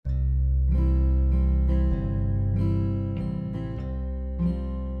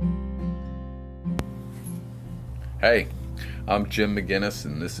Hey, I'm Jim McGinnis,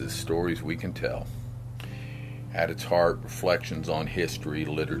 and this is Stories We Can Tell. At its heart, reflections on history,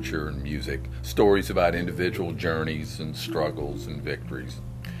 literature, and music, stories about individual journeys and struggles and victories.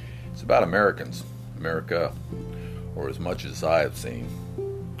 It's about Americans, America, or as much as I have seen.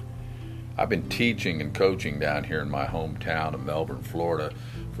 I've been teaching and coaching down here in my hometown of Melbourne, Florida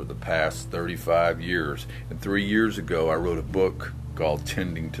for the past 35 years, and 3 years ago I wrote a book called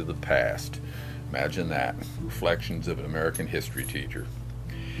Tending to the Past. Imagine that, Reflections of an American History Teacher.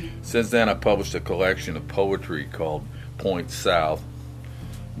 Since then, I published a collection of poetry called Point South,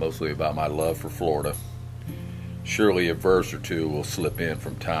 mostly about my love for Florida. Surely a verse or two will slip in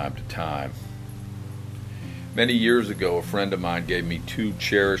from time to time. Many years ago, a friend of mine gave me two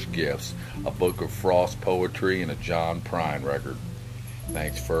cherished gifts, a book of Frost poetry and a John Prine record.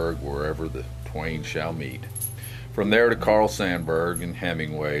 Thanks, Ferg, wherever the twain shall meet. From there to Carl Sandburg and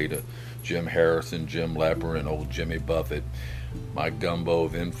Hemingway, to Jim Harrison, Jim Lepper, and old Jimmy Buffett, my gumbo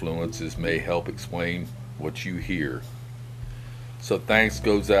of influences may help explain what you hear. So thanks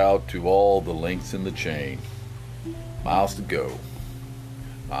goes out to all the links in the chain. Miles to go.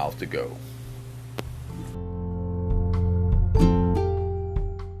 Miles to go.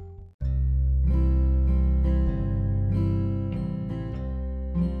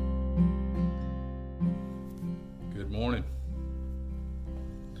 Good morning.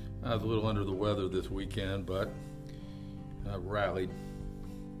 I was a little under the weather this weekend, but I rallied.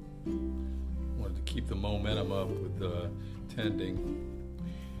 Wanted to keep the momentum up with tending.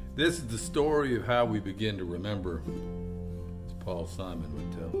 This is the story of how we begin to remember, as Paul Simon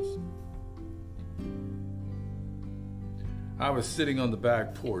would tell us. I was sitting on the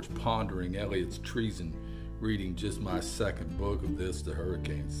back porch pondering Eliot's Treason, reading just my second book of this, the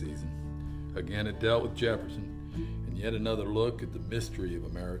hurricane season. Again, it dealt with Jefferson, and yet another look at the mystery of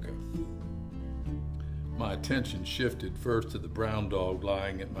America. My attention shifted first to the brown dog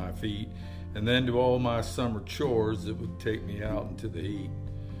lying at my feet, and then to all my summer chores that would take me out into the heat.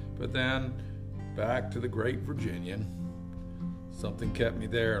 But then back to the great Virginian. Something kept me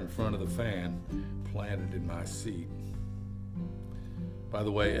there in front of the fan, planted in my seat. By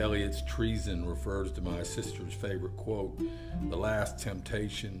the way, Eliot's Treason refers to my sister's favorite quote: "The last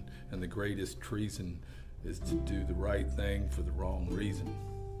temptation and the greatest treason is to do the right thing for the wrong reason."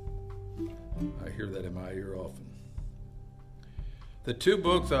 I hear that in my ear often. The two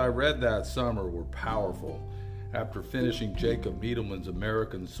books I read that summer were powerful. After finishing Jacob Needleman's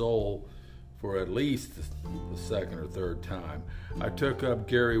American Soul for at least the second or third time, I took up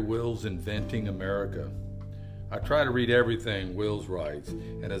Gary Will's Inventing America. I try to read everything Wills writes,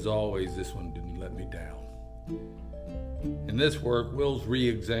 and as always, this one didn't let me down. In this work, Wills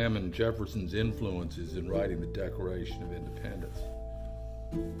re-examined Jefferson's influences in writing the Declaration of Independence.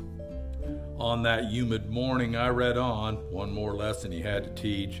 On that humid morning, I read on, one more lesson he had to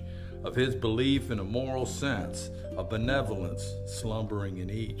teach, of his belief in a moral sense, a benevolence slumbering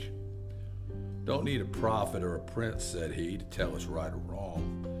in each. "Don't need a prophet or a prince," said he, "to tell us right or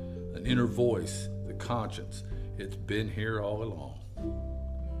wrong. An inner voice, the conscience, it's been here all along."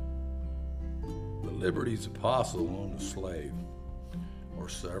 The Liberty's apostle owned a slave, or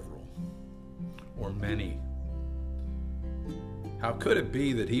several, or many. How could it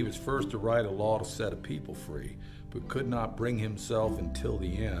be that he was first to write a law to set a people free, but could not bring himself until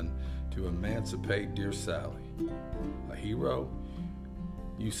the end to emancipate dear Sally? A hero?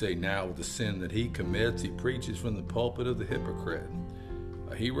 You say now with the sin that he commits, he preaches from the pulpit of the hypocrite.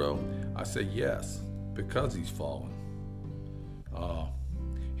 A hero? I say yes, because he's fallen.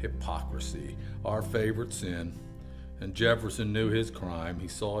 Hypocrisy, our favorite sin. And Jefferson knew his crime. He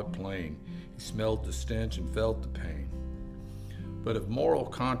saw it plain. He smelled the stench and felt the pain. But if moral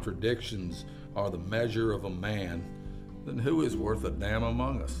contradictions are the measure of a man, then who is worth a damn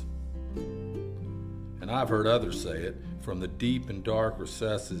among us? And I've heard others say it, from the deep and dark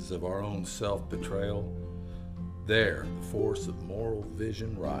recesses of our own self-betrayal, there the force of moral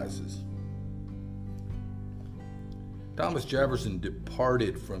vision rises. Thomas Jefferson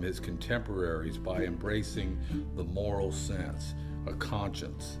departed from his contemporaries by embracing the moral sense, a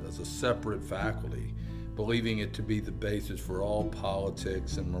conscience, as a separate faculty, believing it to be the basis for all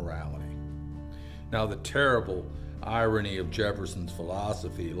politics and morality. Now, the terrible irony of Jefferson's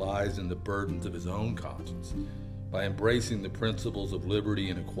philosophy lies in the burdens of his own conscience. By embracing the principles of liberty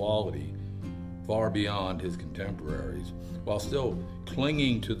and equality far beyond his contemporaries, while still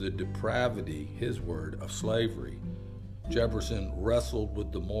clinging to the depravity, his word, of slavery, Jefferson wrestled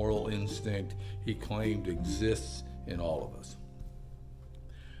with the moral instinct he claimed exists in all of us.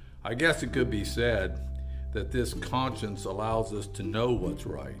 I guess it could be said that this conscience allows us to know what's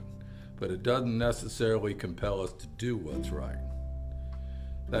right, but it doesn't necessarily compel us to do what's right.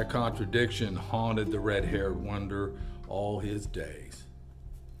 That contradiction haunted the red-haired wonder all his days.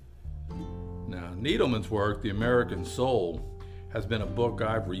 Now, Needleman's work, The American Soul, has been a book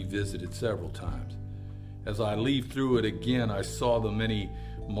I've revisited several times. As I leafed through it again, I saw the many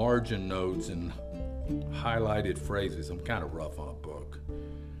margin notes and highlighted phrases. I'm kind of rough on a book.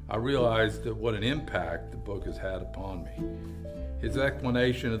 I realized that what an impact the book has had upon me. His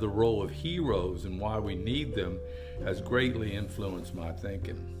explanation of the role of heroes and why we need them has greatly influenced my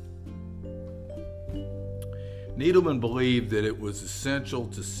thinking. Needleman believed that it was essential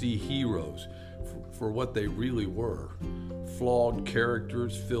to see heroes for what they really were, flawed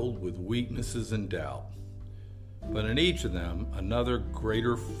characters filled with weaknesses and doubt. But in each of them, another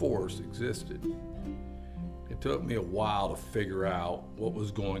greater force existed. It took me a while to figure out what was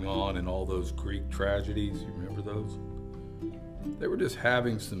going on in all those Greek tragedies. You remember those? They were just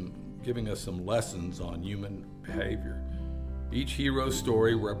giving us some lessons on human behavior. Each hero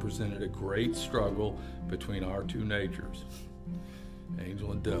story represented a great struggle between our two natures,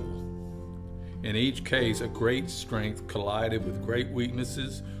 angel and devil. In each case, a great strength collided with great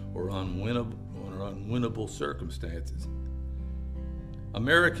weaknesses or unwinnable circumstances.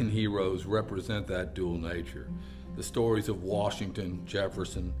 American heroes represent that dual nature. The stories of Washington,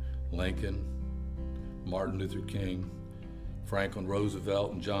 Jefferson, Lincoln, Martin Luther King, Franklin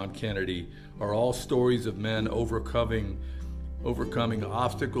Roosevelt, and John Kennedy are all stories of men overcoming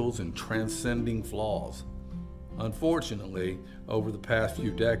obstacles and transcending flaws. Unfortunately, over the past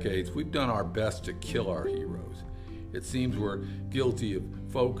few decades, we've done our best to kill our heroes. It seems we're guilty of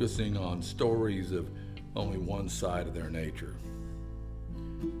focusing on stories of only one side of their nature.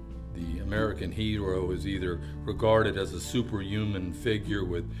 The American hero is either regarded as a superhuman figure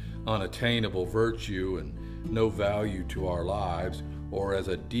with unattainable virtue and no value to our lives, or as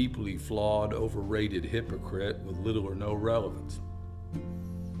a deeply flawed, overrated hypocrite with little or no relevance.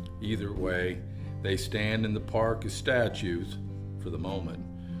 Either way, they stand in the park as statues, for the moment,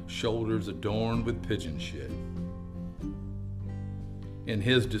 shoulders adorned with pigeon shit. In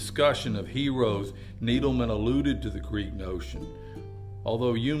his discussion of heroes, Needleman alluded to the Greek notion.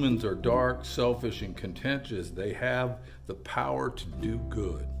 Although humans are dark, selfish, and contentious, they have the power to do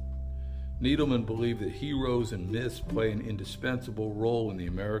good. Needleman believed that heroes and myths play an indispensable role in the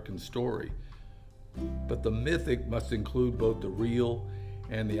American story. But the mythic must include both the real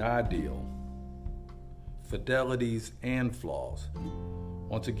and the ideal, fidelities and flaws.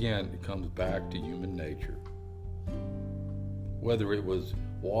 Once again, it comes back to human nature. Whether it was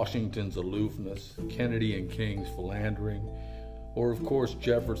Washington's aloofness, Kennedy and King's philandering, or of course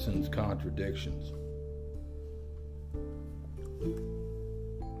Jefferson's contradictions.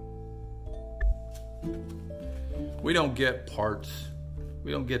 We don't get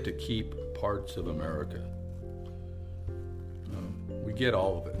to keep parts of America. We get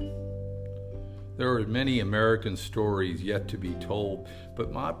all of it. There are many American stories yet to be told,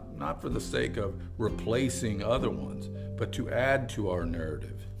 but not for the sake of replacing other ones, but to add to our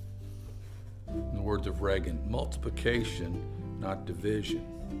narrative. In the words of Reagan, multiplication, not division.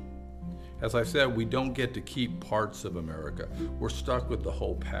 As I said, we don't get to keep parts of America. We're stuck with the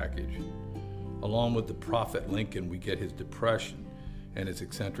whole package. Along with the Prophet Lincoln, we get his depression and his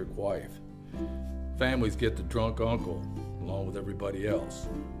eccentric wife. Families get the drunk uncle, along with everybody else.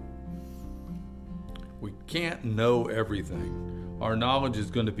 We can't know everything. Our knowledge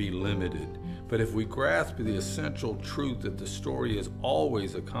is going to be limited. But if we grasp the essential truth that the story is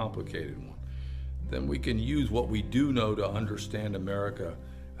always a complicated one, then we can use what we do know to understand America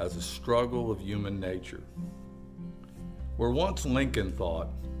as a struggle of human nature. Where once Lincoln thought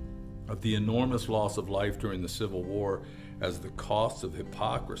of the enormous loss of life during the Civil War as the cost of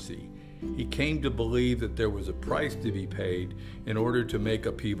hypocrisy, he came to believe that there was a price to be paid in order to make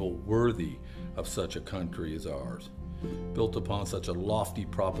a people worthy of such a country as ours, built upon such a lofty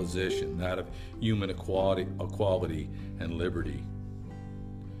proposition, that of human equality and liberty.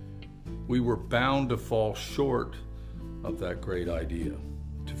 We were bound to fall short of that great idea,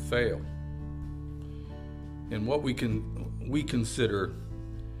 to fail. In what we consider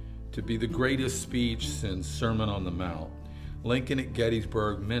to be the greatest speech since Sermon on the Mount, Lincoln at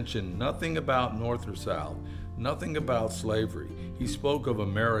Gettysburg mentioned nothing about North or South, nothing about slavery. He spoke of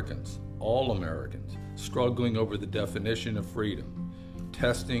Americans, all Americans, struggling over the definition of freedom,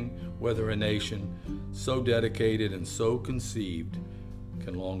 testing whether a nation so dedicated and so conceived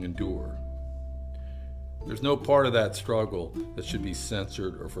can long endure. There's no part of that struggle that should be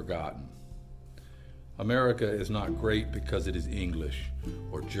censored or forgotten. America is not great because it is English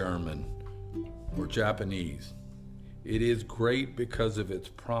or German or Japanese. It is great because of its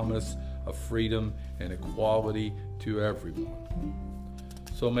promise of freedom and equality to everyone.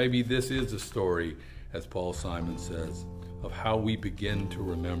 So maybe this is a story, as Paul Simon says, of how we begin to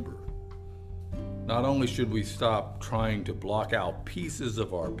remember. Not only should we stop trying to block out pieces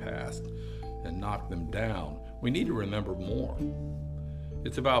of our past and knock them down, we need to remember more.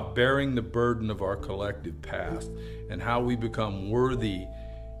 It's about bearing the burden of our collective past and how we become worthy,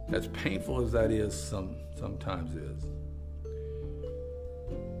 as painful as that is sometimes is.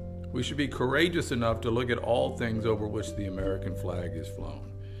 We should be courageous enough to look at all things over which the American flag is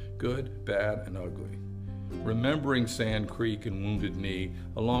flown, good, bad, and ugly, remembering Sand Creek and Wounded Knee,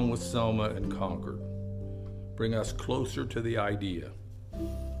 along with Selma and Concord. Bring us closer to the idea.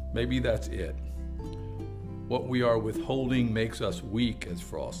 Maybe that's it. What we are withholding makes us weak, as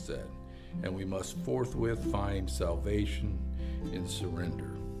Frost said, and we must forthwith find salvation in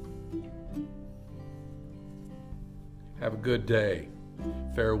surrender. Have a good day.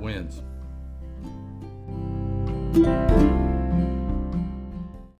 Fair winds.